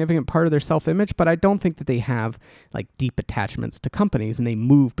a significant part of their self-image, but I don't think that they have like deep attachments to companies, and they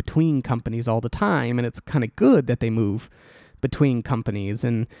move between companies all the time. And it's kind of good that they move between companies.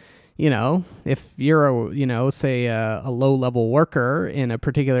 And, if you're say a low-level worker in a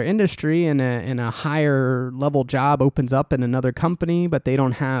particular industry and a higher level job opens up in another company, but they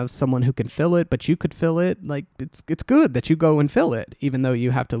don't have someone who can fill it, but you could fill it, like it's good that you go and fill it, even though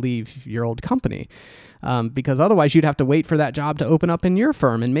you have to leave your old company. Because otherwise you'd have to wait for that job to open up in your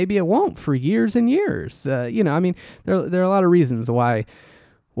firm, and maybe it won't for years and years. There are a lot of reasons why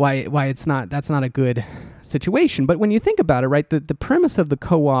that's not a good situation. But when you think about it, right, the premise of the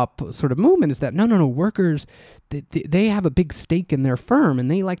co-op sort of movement is that no, workers, they have a big stake in their firm and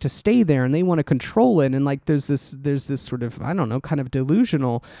they like to stay there and they want to control it. And like there's this sort of, I don't know, kind of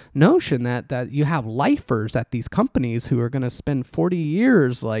delusional notion that you have lifers at these companies who are going to spend 40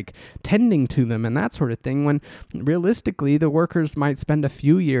 years like tending to them and that sort of thing, when realistically the workers might spend a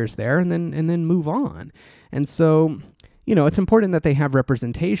few years there and then move on. And so it's important that they have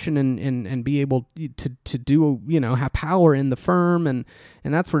representation and be able to do, have power in the firm and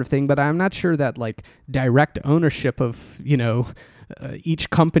that sort of thing. But I'm not sure that like direct ownership of, each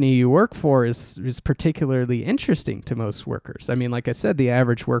company you work for is particularly interesting to most workers. I mean, like I said, the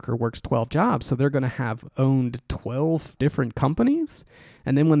average worker works 12 jobs, so they're going to have owned 12 different companies.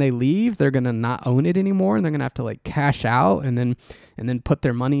 And then when they leave, they're going to not own it anymore, and they're going to have to like cash out and then put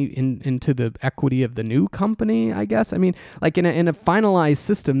their money into the equity of the new company, I guess. I mean, like in a finalized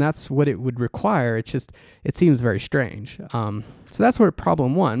system, that's what it would require. It seems very strange. So that's sort of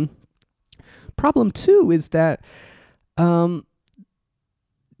problem one. Problem two is that the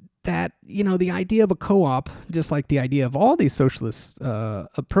idea of a co-op, just like the idea of all these socialist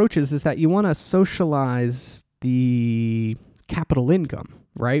approaches, is that you want to socialize the capital income,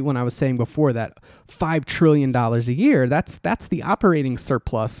 right? When I was saying before that $5 trillion a year, that's the operating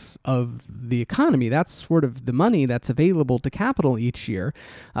surplus of the economy. That's sort of the money that's available to capital each year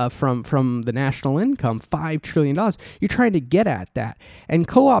from the national income, $5 trillion. You're trying to get at that. And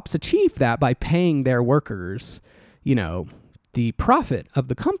co-ops achieve that by paying their workers, the profit of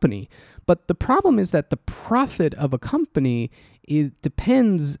the company. But the problem is that the profit of a company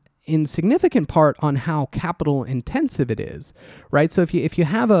depends in significant part on how capital intensive it is, right? So if you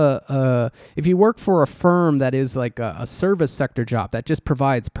have if you work for a firm that is like a service sector job that just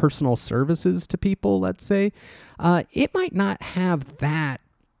provides personal services to people, let's say, it might not have that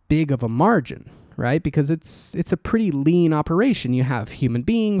big of a margin, right? Because it's a pretty lean operation. You have human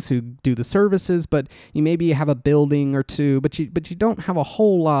beings who do the services, but you maybe have a building or two, but you don't have a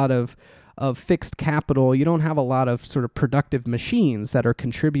whole lot of fixed capital. You don't have a lot of sort of productive machines that are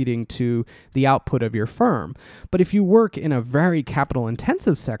contributing to the output of your firm. But if you work in a very capital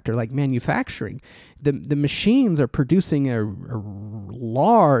intensive sector like manufacturing, the machines are producing a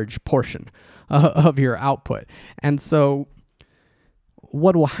large portion of your output. And so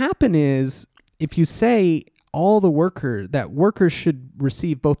what will happen is, if you say workers should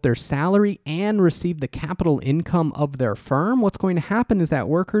receive both their salary and receive the capital income of their firm, what's going to happen is that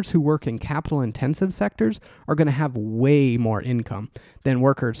workers who work in capital intensive sectors are going to have way more income than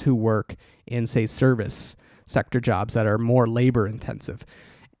workers who work in, say, service sector jobs that are more labor intensive.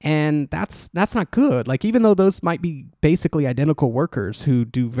 And that's not good. Like, even though those might be basically identical workers who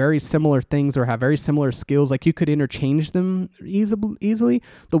do very similar things or have very similar skills, like you could interchange them easily,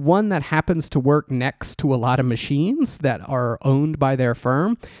 the one that happens to work next to a lot of machines that are owned by their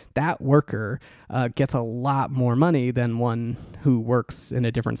firm, that worker gets a lot more money than one who works in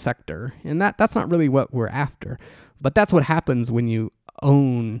a different sector. And that's not really what we're after. But that's what happens when you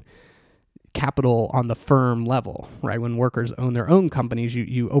own capital on the firm level, right? When workers own their own companies,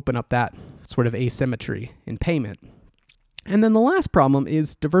 you open up that sort of asymmetry in payment. And then the last problem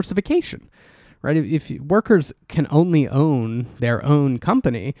is diversification, right? If workers can only own their own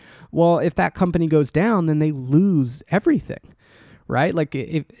company, well, if that company goes down, then they lose everything, right? Like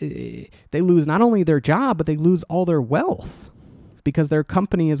if they lose not only their job, but they lose all their wealth because their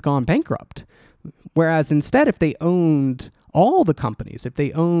company has gone bankrupt. Whereas instead, if they owned all the companies, if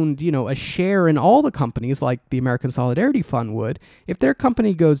they owned, a share in all the companies like the American Solidarity Fund would, if their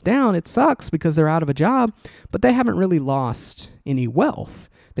company goes down, it sucks because they're out of a job, but they haven't really lost any wealth.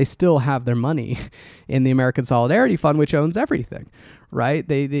 They still have their money in the American Solidarity Fund, which owns everything, right?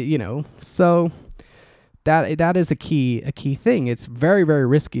 So that is a key thing. It's very, very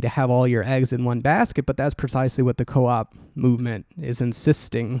risky to have all your eggs in one basket, but that's precisely what the co-op movement is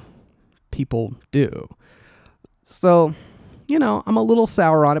insisting people do. So, I'm a little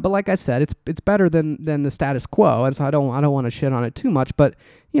sour on it, but like I said, it's better than the status quo, and so I don't want to shit on it too much. But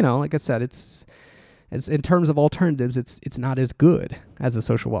like I said, it's in terms of alternatives, it's not as good as a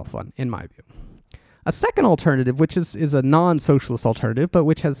social wealth fund, in my view. A second alternative, which is a non-socialist alternative, but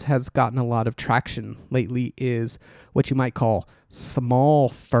which has gotten a lot of traction lately, is what you might call small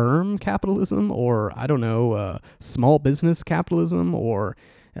firm capitalism, or I don't know, small business capitalism, or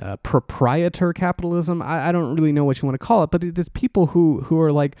proprietor capitalism. I don't really know what you want to call it, but there's people who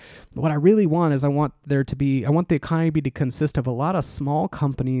are like, what I really want is I want the economy to consist of a lot of small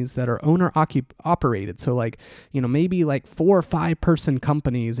companies that are owner operated. So like, maybe like 4 or 5 person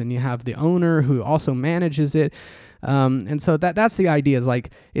companies, and you have the owner who also manages it. And so that's the idea,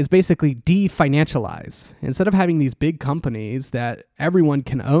 is basically definancialize. Instead of having these big companies that everyone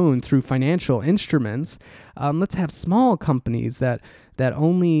can own through financial instruments, let's have small companies that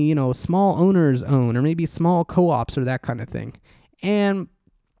only, small owners own, or maybe small co-ops or that kind of thing. And,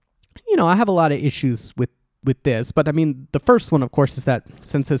 I have a lot of issues with this, but I mean, the first one, of course, is that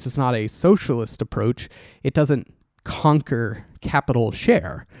since this is not a socialist approach, it doesn't conquer capital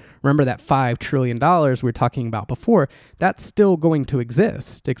share. Remember that $5 trillion we were talking about before? That's still going to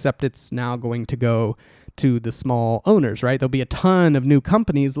exist, except it's now going to go to the small owners, right? There'll be a ton of new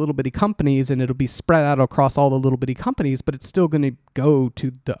companies, little bitty companies, and it'll be spread out across all the little bitty companies, but it's still going to go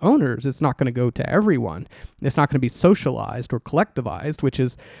to the owners. It's not going to go to everyone. It's not going to be socialized or collectivized, which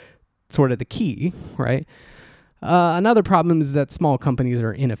is sort of the key, right? Another problem is that small companies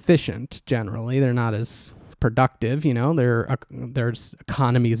are inefficient generally. They're not as productive, there's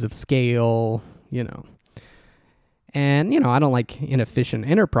economies of scale, and, I don't like inefficient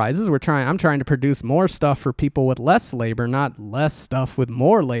enterprises. I'm trying to produce more stuff for people with less labor, not less stuff with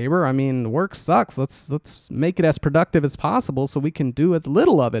more labor. I mean, work sucks. Let's make it as productive as possible so we can do as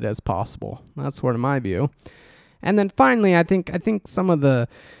little of it as possible. That's sort of my view. And then finally, I think some of the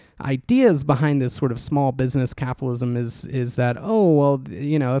ideas behind this sort of small business capitalism is that,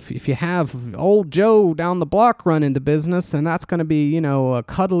 if you have old Joe down the block running the business, then that's going to be, a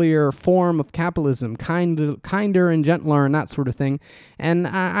cuddlier form of capitalism, kinder and gentler and that sort of thing. And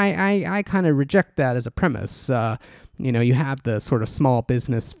I kind of reject that as a premise. You have the sort of small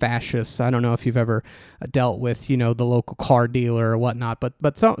business fascists. I don't know if you've ever dealt with, the local car dealer or whatnot, but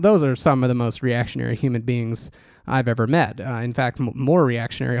those are some of the most reactionary human beings I've ever met. In fact, more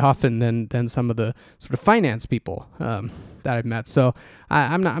reactionary often than some of the sort of finance people that I've met. So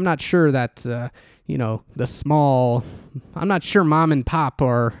I'm not sure that the small. I'm not sure mom and pop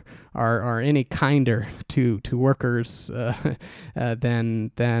are any kinder to workers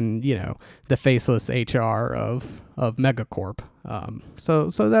than the faceless HR of megacorp. So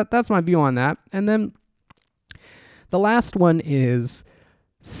that's my view on that. And then the last one is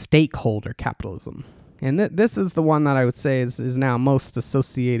stakeholder capitalism. And this is the one that I would say is now most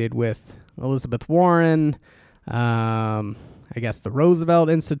associated with Elizabeth Warren, I guess the Roosevelt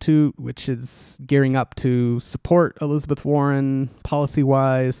Institute, which is gearing up to support Elizabeth Warren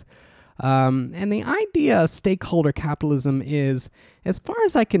policy-wise. And the idea of stakeholder capitalism is, as far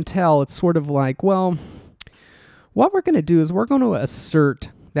as I can tell, it's sort of like, well, what we're going to do is we're going to assert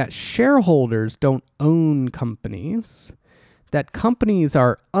that shareholders don't own companies, that companies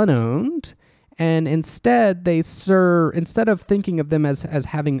are unowned, and instead instead of thinking of them as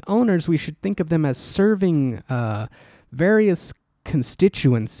having owners, we should think of them as serving various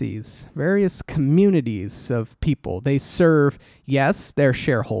constituencies, various communities of people. They serve, yes, their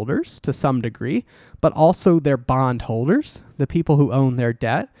shareholders to some degree, but also their bondholders, the people who own their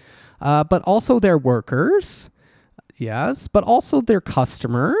debt, but also their workers, yes, but also their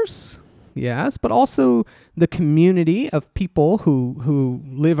customers, yes, but also the community of people who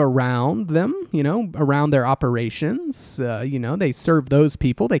live around them, around their operations. They serve those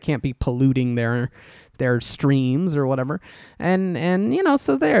people. They can't be polluting their streams or whatever. And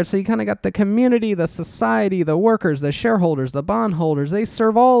so you kind of got the community, the society, the workers, the shareholders, the bondholders. They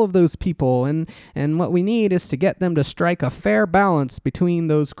serve all of those people. And what we need is to get them to strike a fair balance between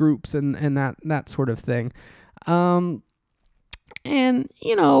those groups and that sort of thing. I'm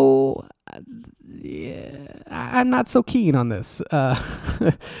not so keen on this.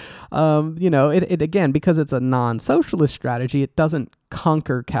 It again, because it's a non-socialist strategy, it doesn't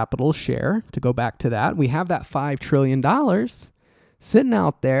conquer capital share. To go back to that, we have that $5 trillion sitting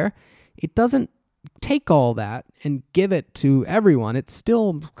out there. It doesn't take all that and give it to everyone. It's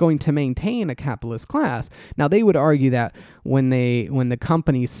still going to maintain a capitalist class. Now, they would argue that when the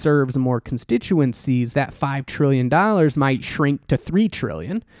company serves more constituencies, that $5 trillion might shrink to $3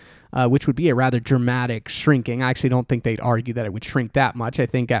 trillion. Which would be a rather dramatic shrinking. I actually don't think they'd argue that it would shrink that much. I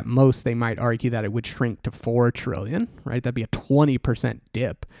think at most they might argue that it would shrink to $4 trillion, right? That'd be a 20%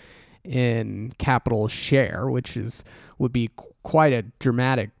 dip in capital share, which would be quite a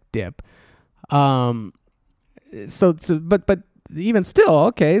dramatic dip. But even still,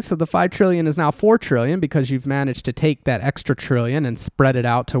 okay, so the 5 trillion is now 4 trillion because you've managed to take that extra trillion and spread it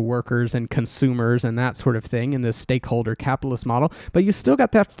out to workers and consumers and that sort of thing in this stakeholder capitalist model. But you still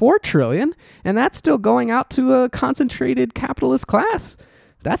got that 4 trillion, and that's still going out to a concentrated capitalist class.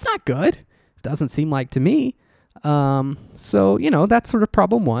 That's not good. Doesn't seem like to me. So, that's sort of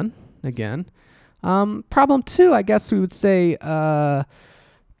problem one again. Problem two, I guess we would say,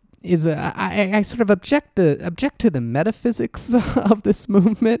 is I sort of object to the metaphysics of this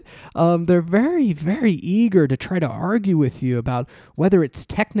movement. They're very, very eager to try to argue with you about whether it's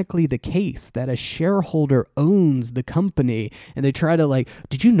technically the case that a shareholder owns the company, and they try to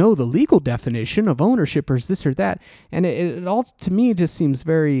did you know the legal definition of ownership or is this or that? And it all to me just seems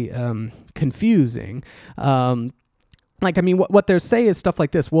very confusing. What they're saying is stuff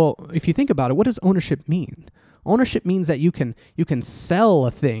like this. Well, if you think about it, what does ownership mean? Ownership means that you can sell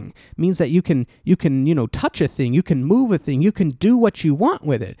a thing, means that you can touch a thing, you can move a thing, you can do what you want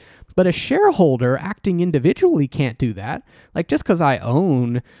with it. But a shareholder acting individually can't do that. Just because I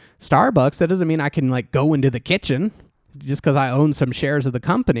own Starbucks, that doesn't mean I can go into the kitchen just because I own some shares of the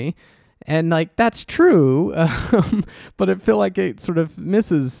company. And that's true, but I feel like it sort of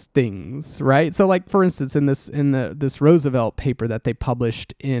misses things, right? So for instance, in this Roosevelt paper that they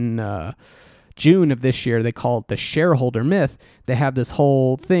published in June of this year, they call it the shareholder myth. They have this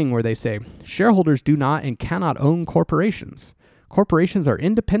whole thing where they say shareholders do not and cannot own corporations. Corporations are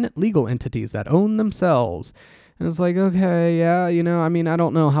independent legal entities that own themselves. And it's okay, yeah, I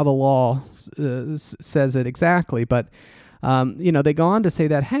don't know how the law says it exactly, but they go on to say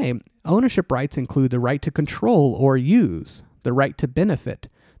that, hey, ownership rights include the right to control or use, the right to benefit,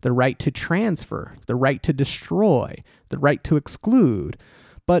 the right to transfer, the right to destroy, the right to exclude.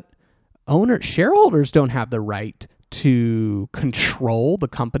 But shareholders don't have the right to control the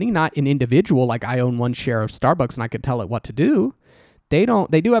company, not an individual. I own one share of Starbucks and I could tell it what to do. They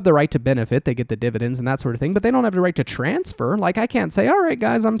do have the right to benefit. They get the dividends and that sort of thing, but they don't have the right to transfer. I can't say, all right,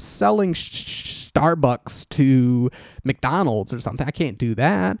 guys, I'm selling Starbucks to McDonald's or something. I can't do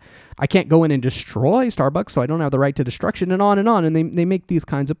that. I can't go in and destroy Starbucks, so I don't have the right to destruction, and on. And they make these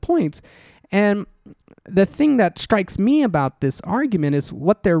kinds of points. And the thing that strikes me about this argument is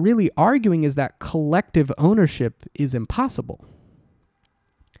what they're really arguing is that collective ownership is impossible.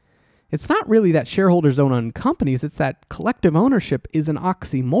 It's not really that shareholders don't own companies, it's that collective ownership is an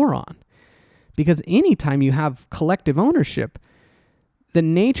oxymoron. Because anytime you have collective ownership, the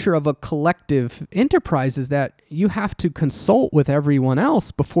nature of a collective enterprise is that you have to consult with everyone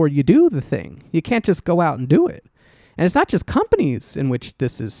else before you do the thing. You can't just go out and do it. And it's not just companies in which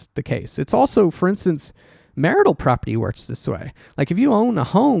this is the case. It's also, for instance, marital property works this way. If you own a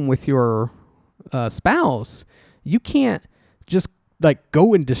home with your spouse, you can't just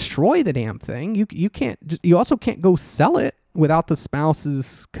go and destroy the damn thing. You also can't go sell it without the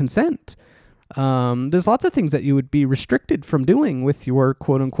spouse's consent. There's lots of things that you would be restricted from doing with your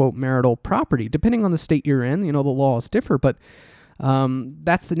quote unquote marital property. Depending on the state you're in, the laws differ, but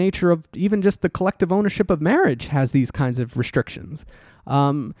that's the nature of even just the collective ownership of marriage has these kinds of restrictions.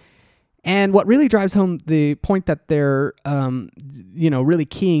 And what really drives home the point that they're, really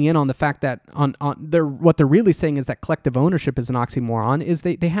keying in on the fact that what they're really saying is that collective ownership is an oxymoron is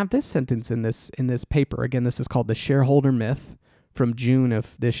they have this sentence in this paper. Again, this is called the shareholder myth from June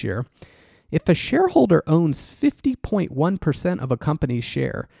of this year. If a shareholder owns 50.1% of a company's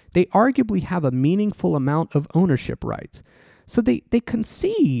share, they arguably have a meaningful amount of ownership rights. So they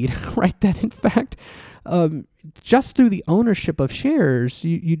concede, right, that in fact, just through the ownership of shares,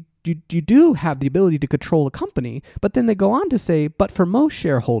 you do have the ability to control a company. But then they go on to say, but for most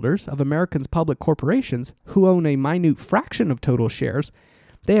shareholders of Americans' public corporations who own a minute fraction of total shares,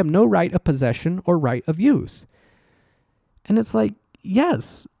 they have no right of possession or right of use. And it's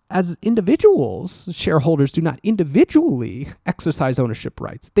yes, as individuals, shareholders do not individually exercise ownership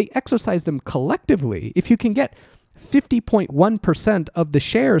rights. They exercise them collectively. If you can get 50.1% of the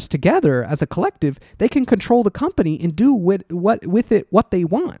shares together as a collective, they can control the company and do with it what they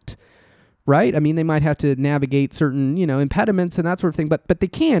want, right? They might have to navigate certain, impediments and that sort of thing, but they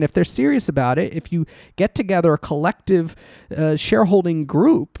can if they're serious about it. If you get together a collective shareholding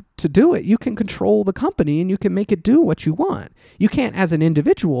group to do it, you can control the company and you can make it do what you want. You can't as an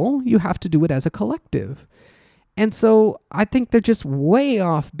individual, you have to do it as a collective. And so I think they're just way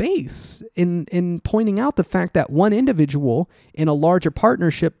off base in pointing out the fact that one individual in a larger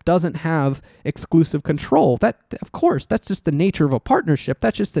partnership doesn't have exclusive control. That, of course, that's just the nature of a partnership.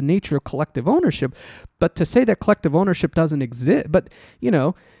 That's just the nature of collective ownership. But to say that collective ownership doesn't exist, but,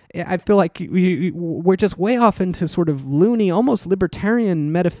 I feel like we're just way off into sort of loony, almost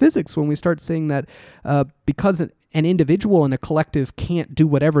libertarian metaphysics when we start saying that because an individual and a collective can't do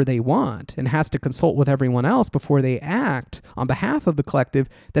whatever they want and has to consult with everyone else before they act on behalf of the collective,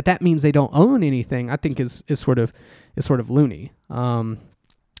 that means they don't own anything, I think is sort of loony.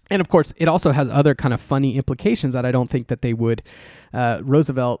 And of course, it also has other kind of funny implications that I don't think that they would,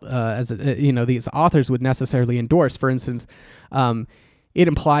 Roosevelt, these authors would necessarily endorse. For instance, it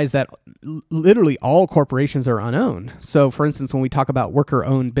implies that literally all corporations are unowned. So, for instance, when we talk about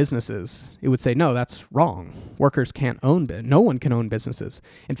worker-owned businesses, it would say, no, that's wrong. Workers can't own, no one can own businesses.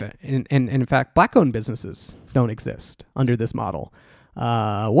 In fact, black-owned businesses don't exist under this model.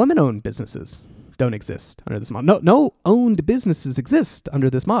 Women-owned businesses don't exist under this model. No owned businesses exist under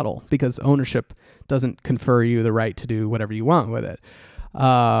this model because ownership doesn't confer you the right to do whatever you want with it.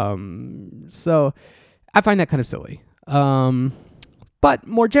 So I find that kind of silly. But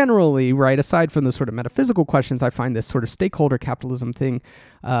more generally, right, aside from the sort of metaphysical questions, I find this sort of stakeholder capitalism thing,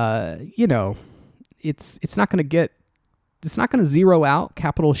 it's not going to zero out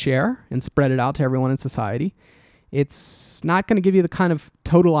capital share and spread it out to everyone in society. It's not going to give you the kind of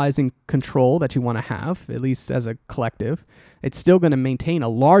totalizing control that you want to have, at least as a collective. It's still going to maintain a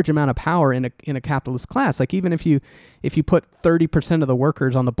large amount of power in a capitalist class. Like even if you put 30% of the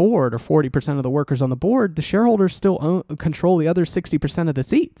workers on the board or 40% of the workers on the board, the shareholders still control the other 60% of the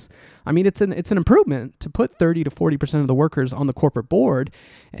seats. I mean, it's an improvement to put 30 to 40% of the workers on the corporate board.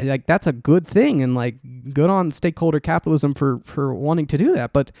 And like that's a good thing, and like good on stakeholder capitalism for wanting to do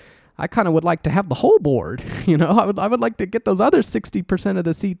that. But I kind of would like to have the whole board, I would like to get those other 60% of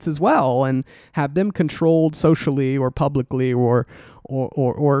the seats as well and have them controlled socially or publicly or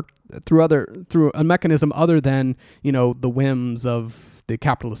through a mechanism other than, the whims of the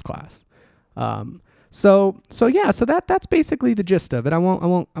capitalist class. So that's basically the gist of it. I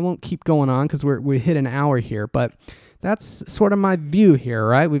won't keep going on because we hit an hour here, but that's sort of my view here,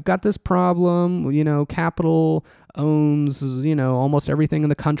 right? We've got this problem, capital owns, almost everything in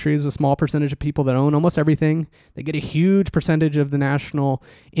the country. Is a small percentage of people that own almost everything. They get a huge percentage of the national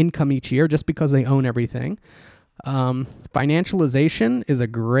income each year just because they own everything. Financialization is a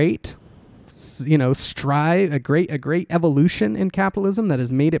great, a great evolution in capitalism that has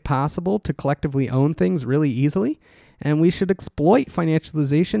made it possible to collectively own things really easily. And we should exploit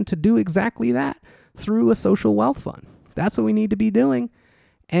financialization to do exactly that through a social wealth fund. That's what we need to be doing.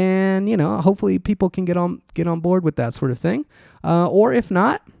 And, hopefully people can get on board with that sort of thing. Or if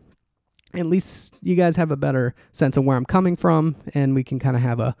not, at least you guys have a better sense of where I'm coming from, and we can kind of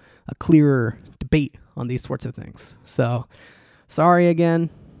have a clearer debate on these sorts of things. So sorry again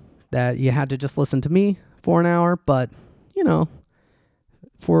that you had to just listen to me for an hour, but,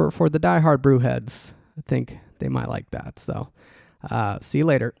 for the diehard brewheads, I think they might like that. So see you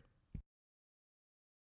later.